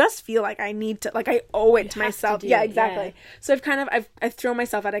I just feel like I need to, like, I owe it to myself. Yeah, exactly. Yeah. So I've thrown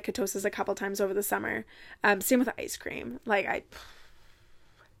myself out of ketosis a couple times over the summer. Same with ice cream. Like, I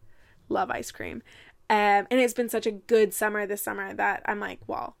love ice cream. And it's been such a good summer this summer that I'm like,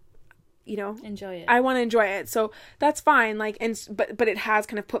 well, you know, enjoy it. I want to enjoy it. So that's fine. Like, but it has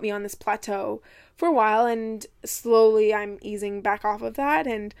kind of put me on this plateau for a while, and slowly I'm easing back off of that.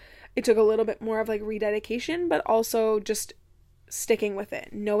 And it took a little bit more of like rededication, but also just sticking with it,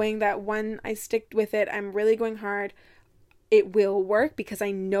 knowing that when I stick with it, I'm really going hard. It will work because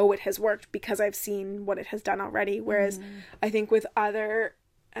I know it has worked because I've seen what it has done already. Whereas I think with other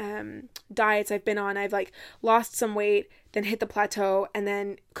diets I've been on, I've like lost some weight, then hit the plateau, and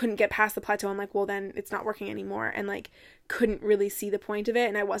then couldn't get past the plateau. I'm like, well, then it's not working anymore, and like couldn't really see the point of it,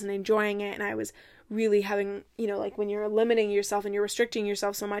 and I wasn't enjoying it, and I was really having, you know, like when you're limiting yourself and you're restricting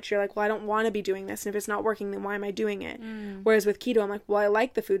yourself so much, you're like, well, I don't want to be doing this, and if it's not working, then why am I doing it? Whereas with keto, I'm like, well, I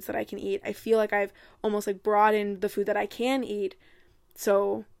like the foods that I can eat. I feel like I've almost like broadened the food that I can eat,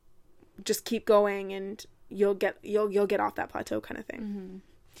 so just keep going and you'll get off that plateau kind of thing.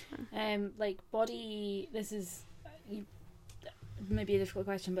 Like body, this is maybe a difficult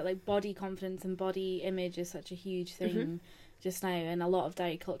question, but like body confidence and body image is such a huge thing just now, and a lot of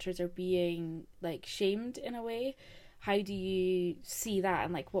diet cultures are being like shamed in a way. How do you see that,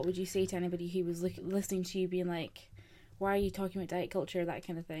 and like what would you say to anybody who was listening to you being like, why are you talking about diet culture, that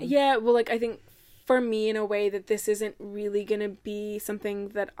kind of thing? Yeah, well, like I think for me, in a way, that this isn't really gonna be something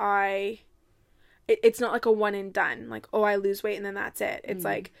that it's not like a one and done, like, oh, I lose weight and then that's it. It's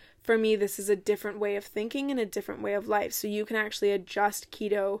like, for me, this is a different way of thinking and a different way of life. So you can actually adjust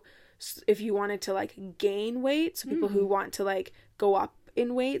keto if you wanted to like gain weight. So people who want to like go up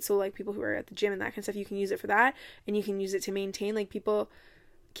in weight, so like people who are at the gym and that kind of stuff, you can use it for that, and you can use it to maintain. Like people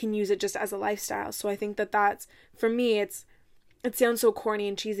can use it just as a lifestyle. So I think that's, for me, it sounds so corny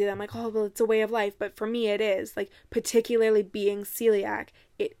and cheesy that I'm like, oh, well, it's a way of life. But for me, it is. Like, particularly being celiac,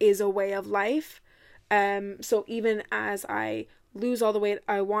 it is a way of life. So even as I lose all the weight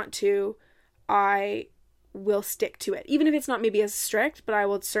I want to, I will stick to it. Even if it's not maybe as strict, but I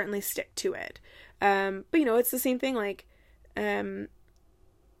will certainly stick to it. But you know, it's the same thing, like, it's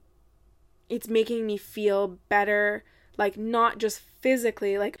making me feel better, like not just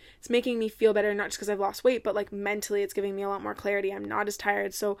physically, like it's making me feel better, not just because I've lost weight, but like mentally it's giving me a lot more clarity. I'm not as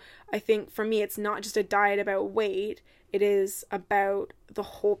tired. So I think for me, it's not just a diet about weight. It is about the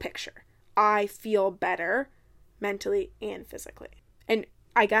whole picture. I feel better mentally and physically. And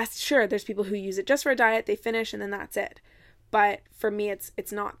I guess, sure, there's people who use it just for a diet, they finish and then that's it. But for me, it's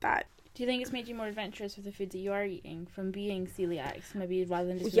not that. Do you think it's made you more adventurous with the food that you are eating from being celiac? Maybe rather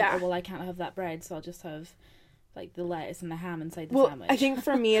than just like, oh, well, I can't have that bread, so I'll just have like the lettuce and the ham inside the sandwich. I think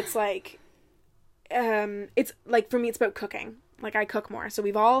for me, it's like, for me, it's about cooking. Like, I cook more. So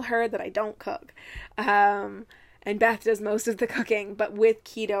we've all heard that I don't cook. And Beth does most of the cooking, but with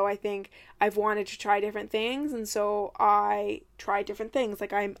keto, I think I've wanted to try different things, and so I try different things.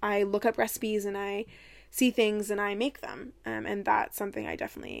 Like, I look up recipes and I see things and I make them, and that's something I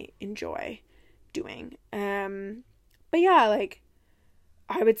definitely enjoy doing. But yeah, like,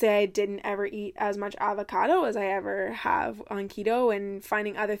 I would say I didn't ever eat as much avocado as I ever have on keto, and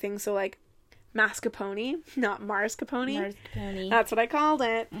finding other things, so like mascarpone, not mascarpone. That's what I called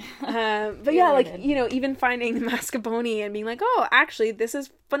it. But yeah, like, you know, even finding mascarpone and being like, oh, actually, this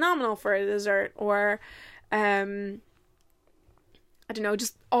is phenomenal for a dessert, or I don't know,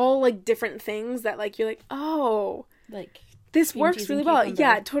 just all like different things that like you're like, oh, like this works really well.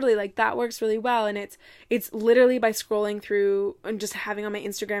 Yeah, totally. Like that works really well, and it's literally by scrolling through and just having on my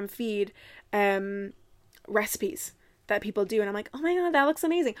Instagram feed recipes that people do, and I'm like, oh my god, that looks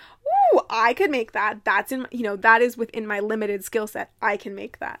amazing. Ooh, I could make that. That's in my, you know, that is within my limited skill set. I can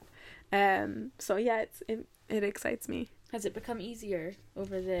make that. So yeah, it excites me. Has it become easier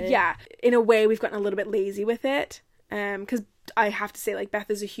over the... Yeah, in a way, we've gotten a little bit lazy with it. Because I have to say, like, Beth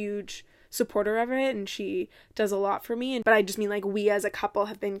is a huge supporter of it, and she does a lot for me. But I just mean like we as a couple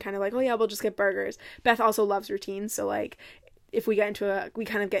have been kind of like, oh yeah, we'll just get burgers. Beth also loves routines, so like if we kind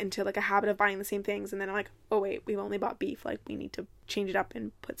of get into like a habit of buying the same things, and then I'm like, oh wait, we've only bought beef, like we need to change it up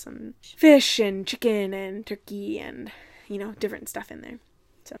and put some fish and chicken and turkey and, you know, different stuff in there.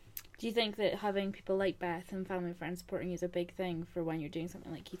 So Do you think that having people like Beth and family and friends supporting you is a big thing for when you're doing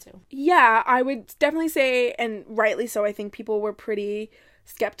something like keto? Yeah, I would definitely say, and rightly so, I think people were pretty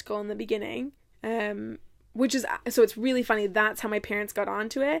skeptical in the beginning. Which is, so it's really funny. That's how my parents got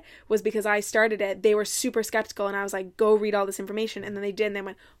onto it, was because I started it. They were super skeptical, and I was like, go read all this information. And then they did, and they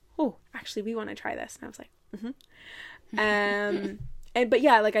went, oh, actually, we want to try this. And I was like, but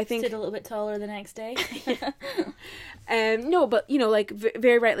yeah, like I think sit a little bit taller the next day. No, but you know, like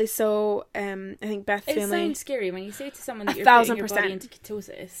very rightly so. I think Beth's family. It sounds scary when you say to someone that you're putting your body 1,000%. into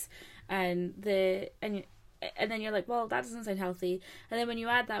ketosis, and then you're like, well, that doesn't sound healthy. And then when you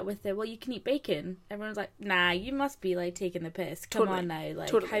add that with well, you can eat bacon, everyone's like, nah, you must be like taking the piss. Come on now,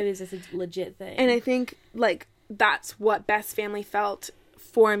 like how is this a legit thing? And I think like that's what Beth's family felt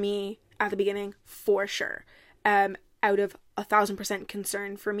for me at the beginning, for sure. Out of 1,000%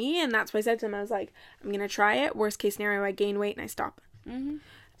 concern for me, and that's why I said to them, I was like, I'm gonna try it. Worst case scenario, I gain weight and I stop.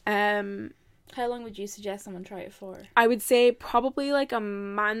 How long would you suggest someone try it for? I would say probably like a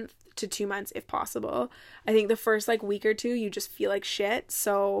month to 2 months if possible. I think the first like week or two you just feel like shit,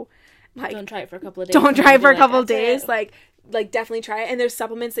 so like don't try it for a couple of days. Don't try it for a couple of days. Like definitely try it. And there's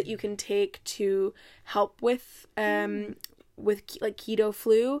supplements that you can take to help with like keto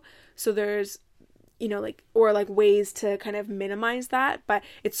flu. So there's, you know, like, or like ways to kind of minimize that. But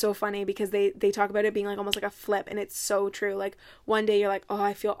it's so funny because they talk about it being like almost like a flip, and it's so true. Like one day you're like, oh,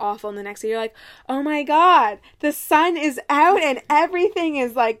 I feel awful, and the next day you're like, oh my god, the sun is out and everything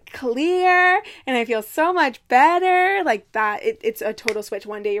is like clear and I feel so much better. Like that, it's a total switch.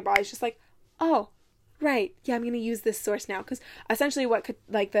 One day your body's just like, oh right, yeah, I'm gonna use this source now. Because essentially what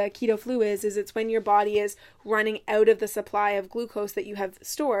like the keto flu is it's when your body is running out of the supply of glucose that you have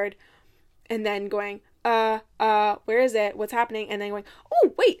stored, and then going, where is it? What's happening? And then going,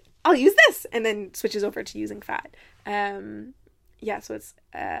 oh, wait, I'll use this. And then switches over to using fat. Yeah, so it's,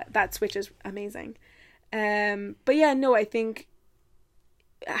 that switch is amazing. But yeah, no, I think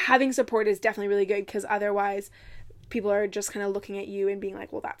having support is definitely really good, because otherwise people are just kind of looking at you and being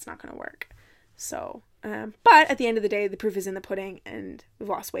like, well, that's not going to work. So, but at the end of the day, the proof is in the pudding, and we've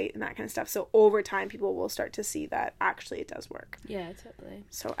lost weight and that kind of stuff. So over time, people will start to see that actually it does work. Yeah, totally.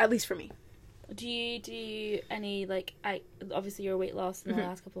 So at least for me. Do you any, like, obviously your weight loss in the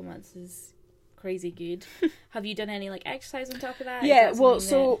last couple of months is crazy good. Have you done any like exercise on top of that? Yeah, well,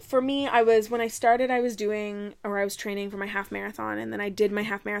 so for me, when I started, I was training for my half marathon, and then I did my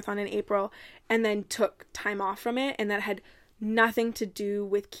half marathon in April, and then took time off from it, and that had nothing to do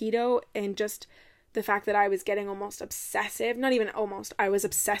with keto, and just the fact that I was getting almost obsessive. Not even almost. I was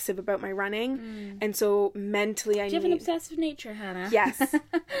obsessive about my running. And so mentally Do you have an obsessive nature, Hannah? Yes.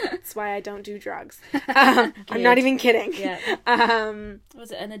 That's why I don't do drugs. I'm not even kidding. Yeah.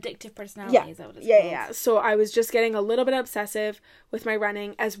 Was it an addictive personality? Yeah. Is that what it's called? Yeah. So I was just getting a little bit obsessive with my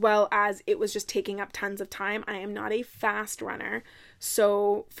running, as well as it was just taking up tons of time. I am not a fast runner.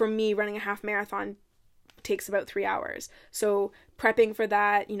 So for me, running a half marathon takes about 3 hours. So prepping for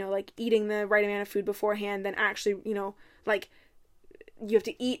that, you know, like eating the right amount of food beforehand, then actually, you know, like you have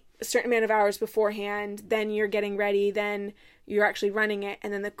to eat a certain amount of hours beforehand, then you're getting ready, then you're actually running it,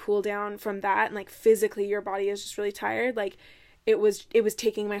 and then the cool down from that, and like physically your body is just really tired. Like it was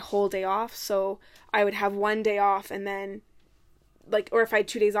taking my whole day off. So I would have one day off, and then like, or if I had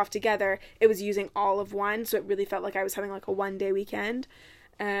 2 days off together, it was using all of one. So it really felt like I was having like a 1 day weekend.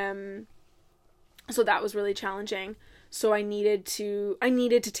 So that was really challenging. So I needed to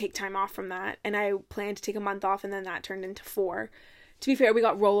take time off from that, and I planned to take a month off, and then that turned into 4. To be fair, we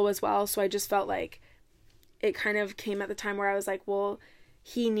got Rolo as well, so I just felt like it kind of came at the time where I was like, well,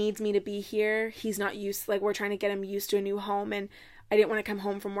 he needs me to be here. He's not used, like, we're trying to get him used to a new home, and I didn't want to come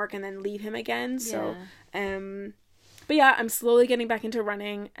home from work and then leave him again. So, but yeah, I'm slowly getting back into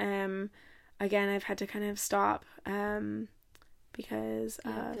running. Again, I've had to kind of stop, because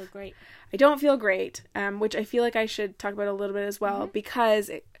I don't feel great, which I feel like I should talk about a little bit as well, because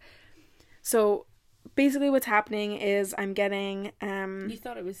so basically what's happening is I'm getting you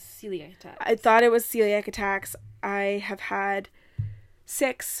thought it was celiac attacks. I thought it was celiac attacks. I have had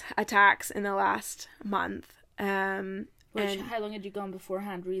 6 attacks in the last month. How long had you gone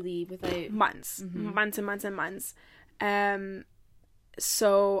beforehand, really, without months and months.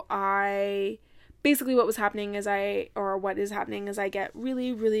 So I basically what is happening is I get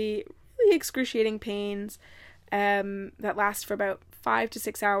really, really, really excruciating pains that last for about 5 to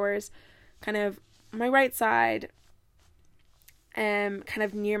 6 hours. kind of my right side, kind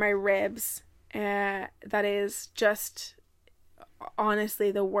of near my ribs. That is just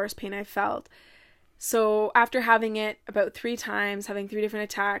honestly the worst pain I felt. So after having it about 3 times, having 3 different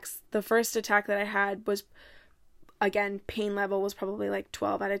attacks, the first attack that I had was, again, pain level was probably like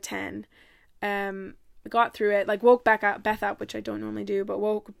 12 out of 10. Got through it, like woke Beth up, which I don't normally do, but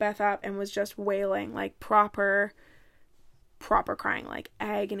woke Beth up and was just wailing, like proper crying, like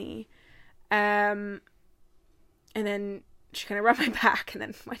agony. And then she kind of rubbed my back and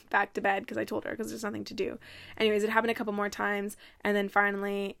then went back to bed because I told her, because there's nothing to do. Anyways, it happened a couple more times, and then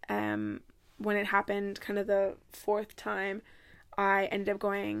finally, when it happened kind of the 4th time, I ended up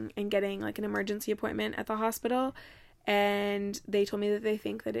going and getting like an emergency appointment at the hospital, and they told me that they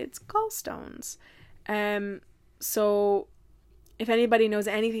think that it's gallstones. So if anybody knows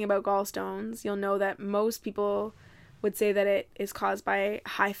anything about gallstones, you'll know that most people would say that it is caused by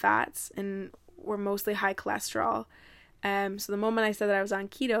high fats and or mostly high cholesterol. So the moment I said that I was on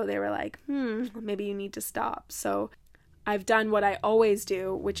keto, they were like, maybe you need to stop. So I've done what I always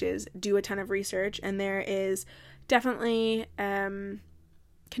do, which is do a ton of research, and there is definitely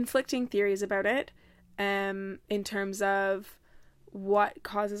conflicting theories about it in terms of what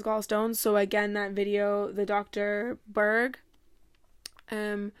causes gallstones. So again, that video, the Dr. Berg,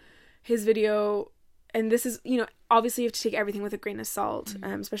 his video, and this is, obviously you have to take everything with a grain of salt,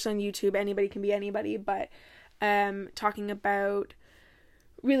 especially on YouTube. Anybody can be anybody, but talking about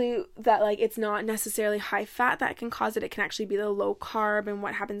really that, like, it's not necessarily high fat that can cause it. It can actually be the low carb and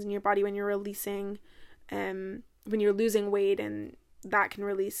what happens in your body when you're releasing, when you're losing weight, and that can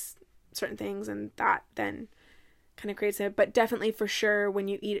release certain things, and that then kind of creates it. But definitely for sure, when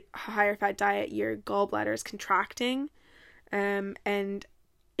you eat a higher fat diet, your gallbladder is contracting, and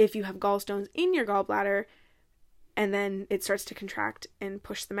if you have gallstones in your gallbladder and then it starts to contract and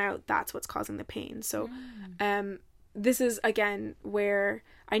push them out, that's what's causing the pain. So this is again where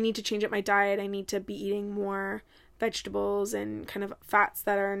I need to change up my diet. I need to be eating more vegetables and kind of fats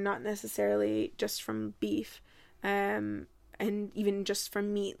that are not necessarily just from beef, and even just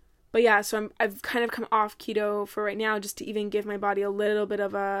from meat. But yeah, so I've kind of come off keto for right now, just to even give my body a little bit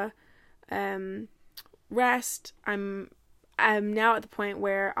of a rest. I'm now at the point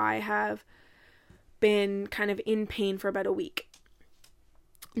where I have been kind of in pain for about a week.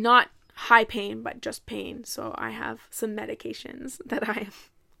 Not high pain, but just pain. So I have some medications that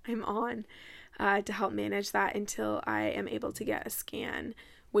I'm on to help manage that until I am able to get a scan,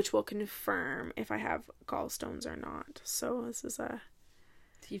 which will confirm if I have gallstones or not. So this is a...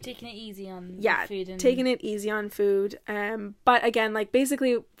 So you've taken it easy on food. And... taking it easy on food. But again, like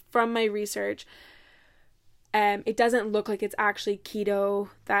basically from my research, it doesn't look like it's actually keto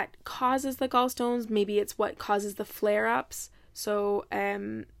that causes the gallstones. Maybe it's what causes the flare-ups. So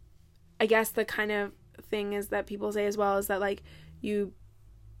I guess the kind of thing is that people say as well is that, like, you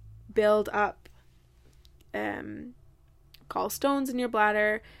build up gallstones in your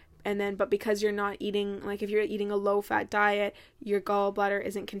bladder, and then but because you're not eating, like if you're eating a low-fat diet, your gallbladder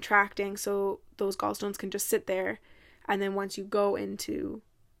isn't contracting, so those gallstones can just sit there, and then once you go into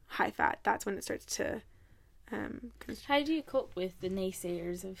high fat, that's when it starts to How do you cope with the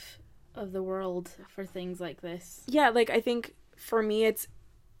naysayers of the world for things like this? Yeah, like I think for me it's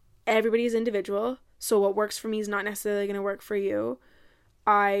everybody's individual, so what works for me is not necessarily going to work for you.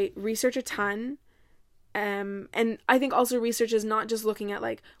 I research a ton, and I think also research is not just looking at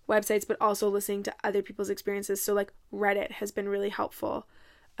like websites, but also listening to other people's experiences. So like Reddit has been really helpful,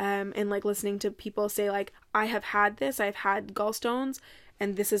 and like listening to people say like, I have had this, I've had gallstones,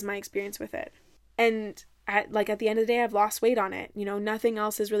 and this is my experience with it. And at the end of the day, I've lost weight on it. Nothing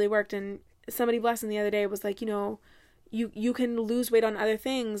else has really worked. And somebody, bless them, the other day was like, you can lose weight on other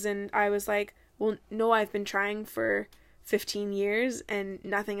things. And I was like, well, no, I've been trying for 15 years and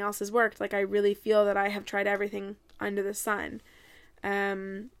nothing else has worked. Like, I really feel that I have tried everything under the sun.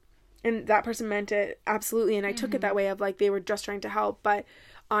 And that person meant it absolutely. And I took it that way of like, they were just trying to help, but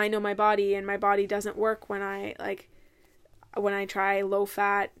I know my body, and my body doesn't work when I try low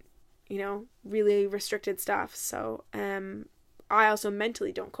fat, really restricted stuff. So, I also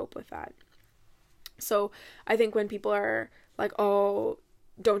mentally don't cope with that. So I think when people are like, oh,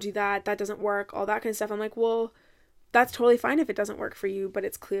 don't do that, that doesn't work, all that kind of stuff, I'm like, well, that's totally fine if it doesn't work for you, but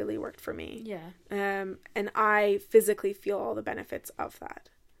it's clearly worked for me. Yeah. And I physically feel all the benefits of that.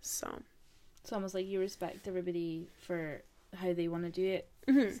 So it's almost like you respect everybody for how they want to do it.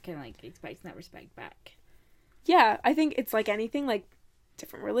 It's kind of like expecting that respect back. Yeah, I think it's like anything, like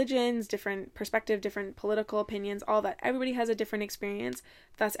different religions, different perspective, different political opinions, all that. Everybody has a different experience.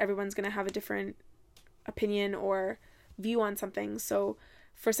 Thus, everyone's going to have a different opinion or view on something. So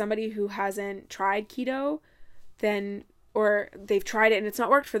for somebody who hasn't tried keto, then, or they've tried it and it's not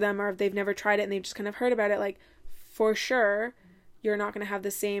worked for them, or they've never tried it and they've just kind of heard about it, like, for sure, you're not going to have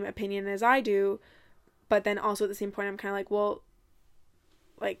the same opinion as I do. But then also at the same point, I'm kind of like, well,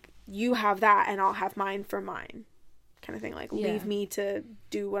 like, you have that and I'll have mine for mine kind of thing. Like, leave me to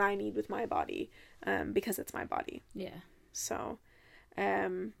do what I need with my body, because it's my body. Yeah. So,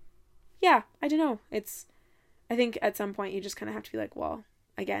 yeah, I don't know. I think at some point you just kind of have to be like, well,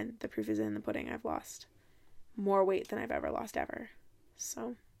 again, the proof is in the pudding. I've lost more weight than I've ever lost ever.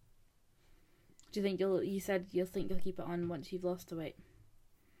 So. Do you think you said you'll keep it on once you've lost the weight?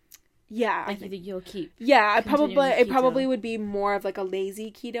 Yeah. Like, you think you'll keep? Yeah, it probably would be more of like a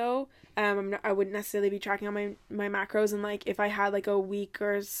lazy keto. I wouldn't necessarily be tracking on my macros, and like if I had like a week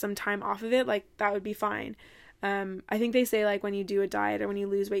or some time off of it, like that would be fine. I think they say like when you do a diet or when you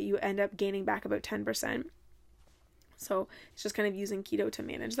lose weight, you end up gaining back about 10%. So it's just kind of using keto to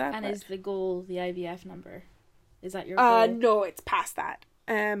manage that. And is the goal the IVF number? Is that your goal? No, it's past that.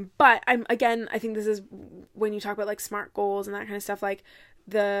 But I think this is when you talk about like SMART goals and that kind of stuff, like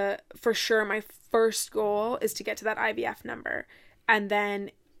for sure my first goal is to get to that IVF number, and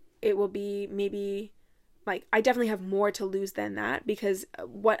then it will be maybe like, I definitely have more to lose than that, because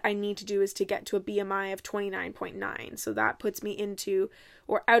what I need to do is to get to a BMI of 29.9. So that puts me into,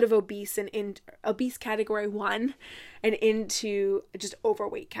 or out of obese and in obese category 1 and into just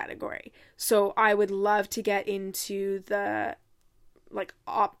overweight category. So I would love to get into the like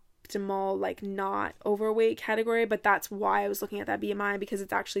optimal, like not overweight category, but that's why I was looking at that BMI, because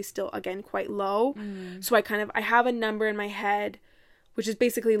it's actually still, again, quite low. So I have a number in my head, which is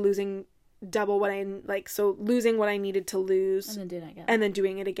basically losing double what I like, so losing what I needed to lose and then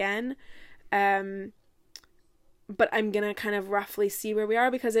doing it again, but I'm gonna kind of roughly see where we are,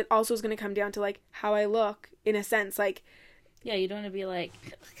 because it also is gonna come down to like how I look, in a sense. Like, yeah, you don't want to be like,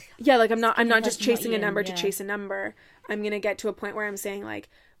 yeah, like I'm not just chasing a number to chase a number. I'm gonna get to a point where I'm saying like,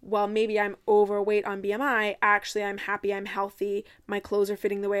 well, maybe I'm overweight on BMI, actually I'm happy, I'm healthy, my clothes are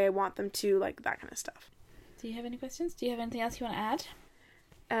fitting the way I want them to, like that kind of stuff. Do you have any questions? Do you have anything else you want to add?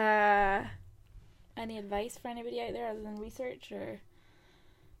 Any advice for anybody out there other than research, or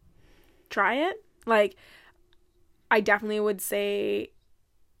try it? Like, I definitely would say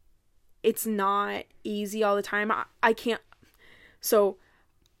it's not easy all the time. I can't, so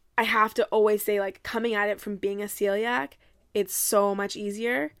I have to always say, like, coming at it from being a celiac, it's so much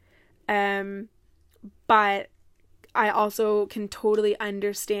easier. But I also can totally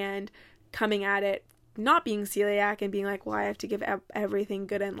understand coming at it not being celiac and being like, well, I have to give up everything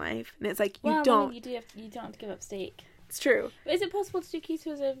good in life, and it's like, you don't have to give up steak. It's true. But is it possible to do keto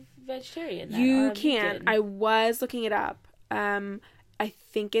as a vegetarian then, you can. I was looking it up. I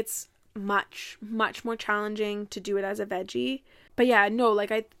think it's much more challenging to do it as a veggie, but yeah, no,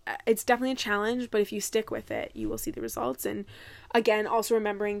 like it's definitely a challenge, but if you stick with it, you will see the results. And again, also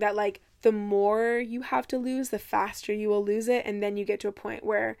remembering that like the more you have to lose, the faster you will lose it, and then you get to a point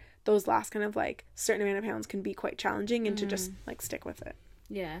where those last kind of like certain amount of pounds can be quite challenging, and to just like stick with it.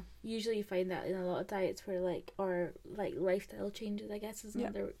 Yeah, usually you find that in a lot of diets where like, or like lifestyle changes, I guess is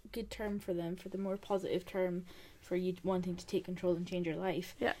another good term for them, for the more positive term for you wanting to take control and change your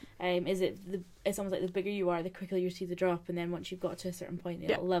life. Yeah. It's almost like the bigger you are, the quicker you see the drop, and then once you've got to a certain point,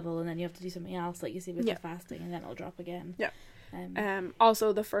 it'll level, and then you have to do something else, like you say with the fasting, and then it'll drop again. Yeah.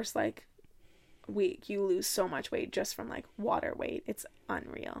 Also the first like week you lose so much weight just from like water weight. It's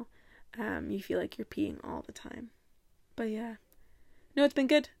unreal. You feel like you're peeing all the time. But yeah. No, it's been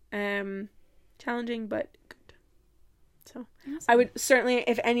good. Challenging, but good. So awesome. I would certainly,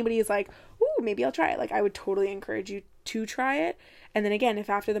 if anybody is like, ooh, maybe I'll try it, like I would totally encourage you to try it. And then again, if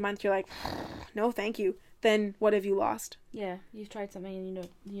after the month you're like, no, thank you, then what have you lost? Yeah, you've tried something and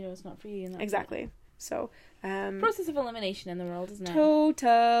you know it's not for you. And exactly. So process of elimination in the world, isn't it?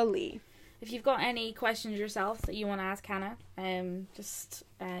 Totally. If you've got any questions yourself that you want to ask Hannah, just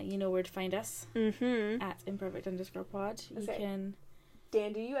you know where to find us at imperfect_pod. You can.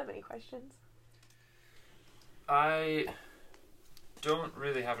 Dan, do you have any questions? I don't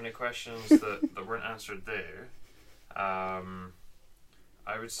really have any questions that weren't answered there.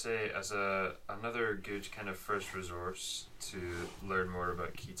 I would say as another good kind of first resource to learn more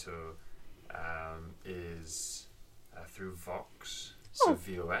about keto is through Vox, so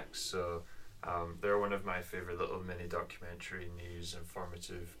VOX. So they're one of my favorite little mini documentary news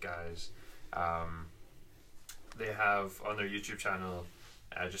informative guys. They have on their YouTube channel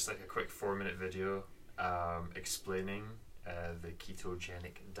just like a quick 4-minute video explaining the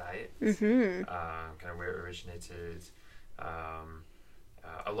ketogenic diet, kind of where it originated,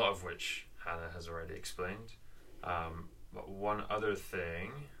 a lot of which Hannah has already explained. But one other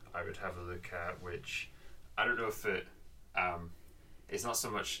thing I would have a look at, which I don't know if it's not so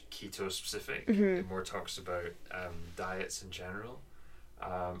much keto specific. It more talks about diets in general,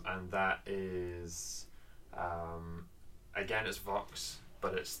 and that is again, it's Vox,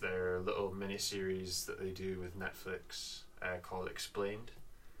 but it's their little mini series that they do with Netflix called Explained.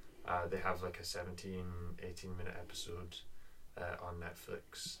 They have like a 17-18 minute episode on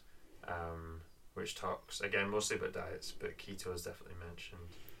Netflix, which talks again mostly about diets, but keto is definitely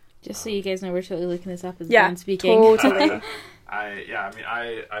mentioned. Just so you guys know, we're totally looking this up as Yeah, Ben speaking. totally.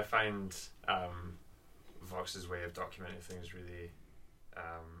 I find Vox's way of documenting things really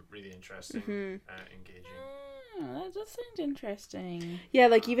really interesting, engaging. Oh, that does sound interesting. Yeah,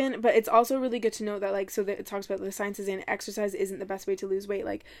 like even, but it's also really good to know that, like, so that it talks about the sciences in exercise isn't the best way to lose weight.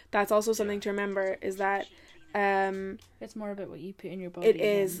 Like, that's also something to remember, is that it's more about what you put in your body. It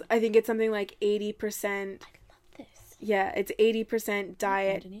is. I think it's something like 80%. I love this. Yeah, it's 80%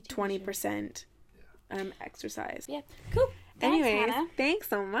 diet, 20% exercise. Yeah, cool. Thanks, Anyways, Hannah. thanks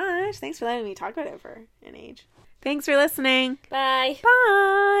so much. Thanks for letting me talk about it for an age. Thanks for listening. Bye.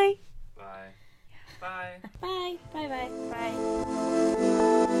 Bye. Bye. Bye. Bye. Bye. Bye.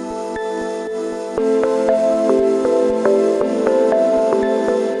 Bye.